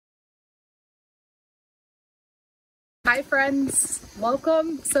Hi friends,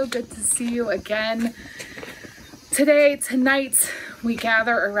 welcome. So good to see you again. Tonight, we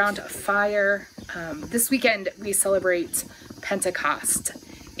gather around a fire. This weekend we celebrate Pentecost,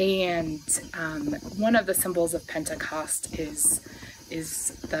 and one of the symbols of Pentecost is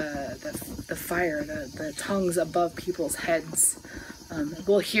the fire, the tongues above people's heads.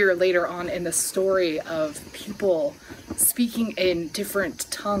 We'll hear later on in the story of people speaking in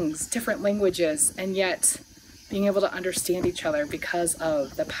different tongues, different languages, and yet being able to understand each other because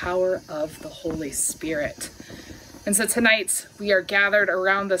of the power of the Holy Spirit. And so tonight we are gathered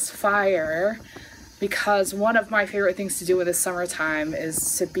around this fire because one of my favorite things to do in the summertime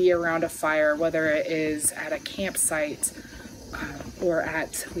is to be around a fire, whether it is at a campsite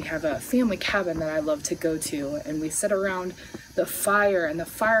we have a family cabin that I love to go to, and we sit around the fire, and the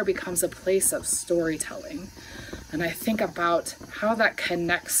fire becomes a place of storytelling. And I think about how that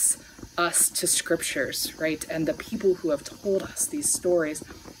connects us to scriptures, right? And the people who have told us these stories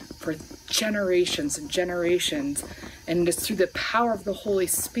for generations and generations. And it's through the power of the Holy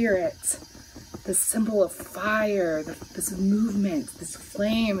Spirit, the symbol of fire, this movement, this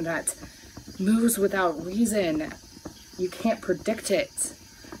flame that moves without reason. You can't predict it.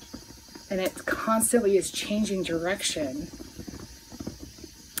 And it constantly is changing direction.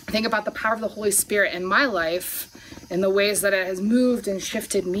 Think about the power of the Holy Spirit in my life and the ways that it has moved and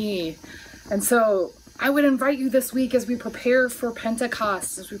shifted me. And so I would invite you this week, as we prepare for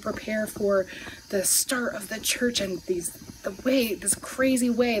Pentecost, as we prepare for the start of the church and this crazy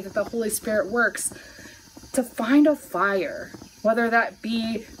way that the Holy Spirit works, to find a fire, whether that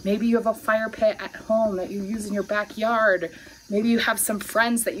be, maybe you have a fire pit at home that you use in your backyard. Maybe you have some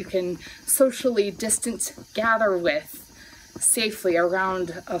friends that you can socially distant gather with safely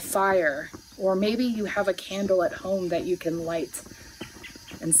around a fire. Or maybe you have a candle at home that you can light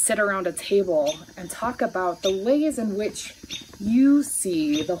and sit around a table and talk about the ways in which you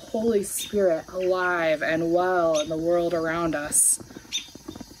see the Holy Spirit alive and well in the world around us.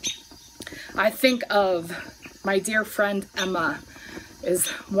 I think of my dear friend Emma is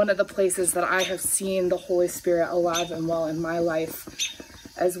one of the places that I have seen the Holy Spirit alive and well in my life,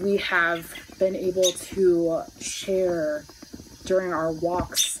 as we have been able to share during our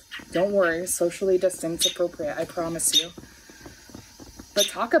walks. Don't worry, socially distance appropriate, I promise you. But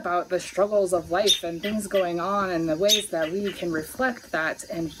talk about the struggles of life and things going on and the ways that we can reflect that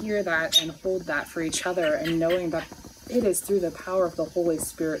and hear that and hold that for each other, and knowing that it is through the power of the Holy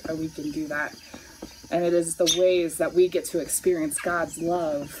Spirit that we can do that. And it is the ways that we get to experience God's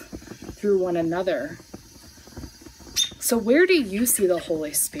love through one another. So where do you see the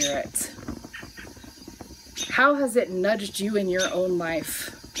Holy Spirit? How has it nudged you in your own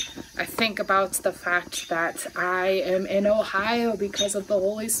life? I think about the fact that I am in Ohio because of the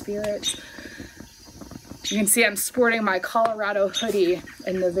Holy Spirit. You can see I'm sporting my Colorado hoodie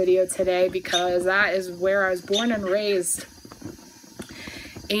in the video today because that is where I was born and raised.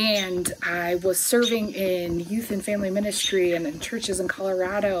 And I was serving in youth and family ministry and in churches in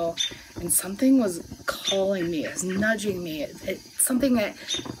Colorado, and something was calling me, it was nudging me. It's something that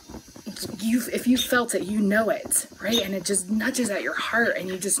if you felt it, you know it, right? And it just nudges at your heart, and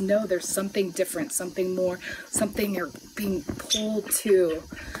you just know there's something different, something more, something you're being pulled to.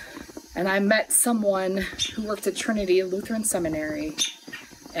 And I met someone who worked at Trinity Lutheran Seminary,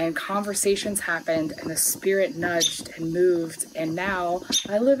 and conversations happened, and the Spirit nudged and moved, and now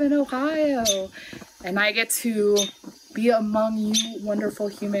I live in Ohio, and I get to be among you wonderful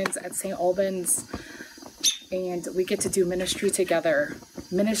humans at St. Albans, and we get to do ministry together.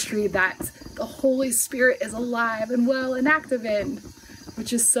 Ministry that the Holy Spirit is alive and well and active in,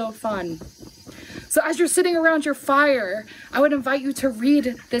 which is so fun. So as you're sitting around your fire, I would invite you to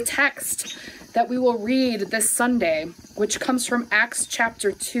read the text that we will read this Sunday, which comes from Acts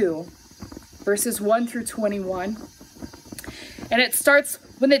chapter 2, verses 1 through 21. And it starts,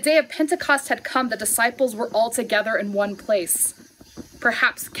 "When the day of Pentecost had come, the disciples were all together in one place,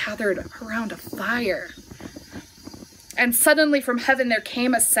 perhaps gathered around a fire. And suddenly from heaven there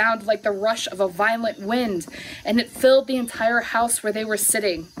came a sound like the rush of a violent wind, and it filled the entire house where they were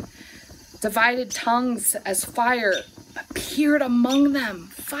sitting. Divided tongues as fire appeared among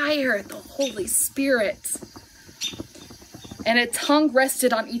them." Fire, the Holy Spirit. "And a tongue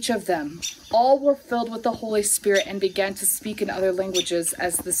rested on each of them. All were filled with the Holy Spirit and began to speak in other languages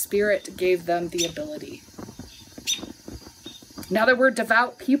as the Spirit gave them the ability. Now there were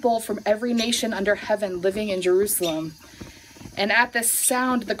devout people from every nation under heaven living in Jerusalem. And at this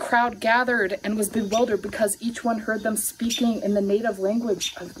sound the crowd gathered and was bewildered because each one heard them speaking in the native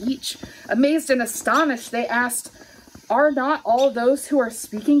language of each. Amazed and astonished, they asked, 'Are not all those who are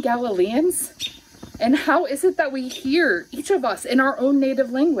speaking Galileans? And how is it that we hear, each of us, in our own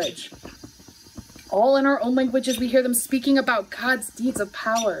native language? All in our own languages, we hear them speaking about God's deeds of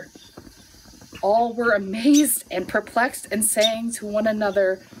power. All were amazed and perplexed and saying to one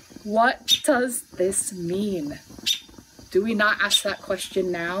another, "What does this mean?" Do we not ask that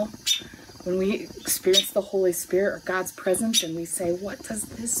question now when we experience the Holy Spirit or God's presence and we say, "What does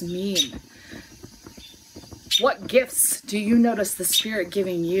this mean?" What gifts do you notice the Spirit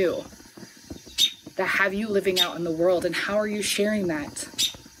giving you that have you living out in the world, and how are you sharing that?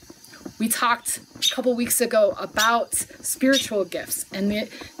 We talked a couple weeks ago about spiritual gifts and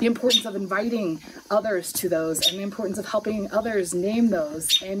the importance of inviting others to those, and the importance of helping others name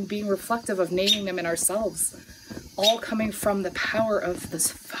those and being reflective of naming them in ourselves, all coming from the power of this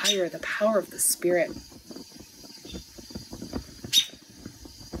fire, the power of the Spirit.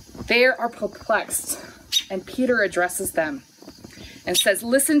 They are perplexed, and Peter addresses them and says,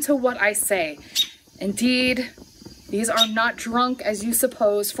 "Listen to what I say. Indeed, these are not drunk as you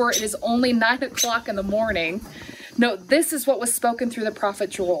suppose, for it is only 9 o'clock in the morning. No, this is what was spoken through the prophet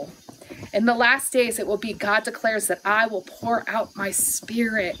Joel. In the last days it will be, God declares, that I will pour out my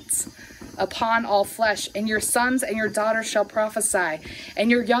Spirit upon all flesh, and your sons and your daughters shall prophesy, and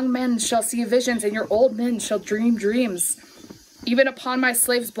your young men shall see visions, and your old men shall dream dreams. Even upon my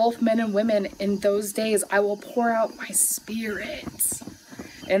slaves, both men and women, in those days I will pour out my Spirit,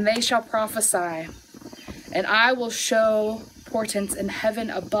 and they shall prophesy. And I will show portents in heaven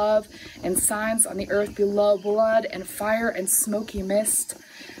above and signs on the earth below, blood and fire and smoky mist.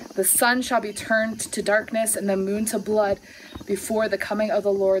 The sun shall be turned to darkness and the moon to blood before the coming of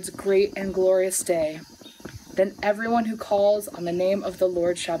the Lord's great and glorious day. Then everyone who calls on the name of the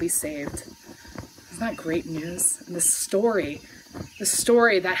Lord shall be saved." Isn't that great news? And the story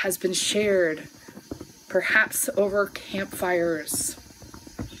that has been shared perhaps over campfires,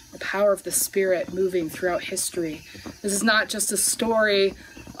 power of the Spirit moving throughout history. This is not just a story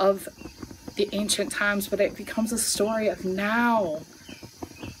of the ancient times, but it becomes a story of now.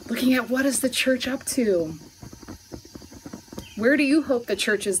 Looking at what is the church up to? Where do you hope the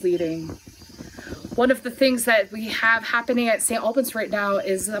church is leading? One of the things that we have happening at St. Albans right now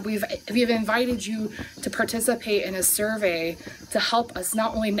is that we've invited you to participate in a survey to help us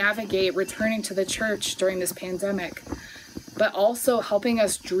not only navigate returning to the church during this pandemic, but also helping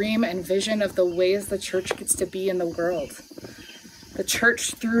us dream and vision of the ways the church gets to be in the world. The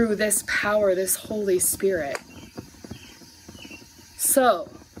church through this power, this Holy Spirit. So,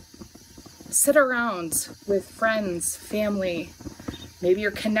 sit around with friends, family, maybe you're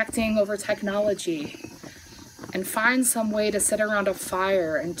connecting over technology, and find some way to sit around a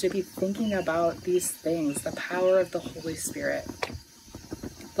fire and to be thinking about these things, the power of the Holy Spirit.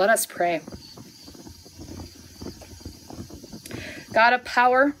 Let us pray. God of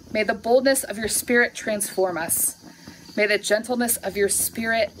power, may the boldness of your Spirit transform us. May the gentleness of your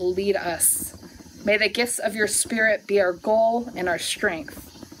Spirit lead us. May the gifts of your Spirit be our goal and our strength,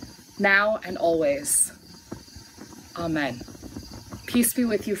 now and always. Amen. Peace be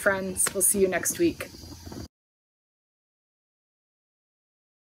with you, friends. We'll see you next week.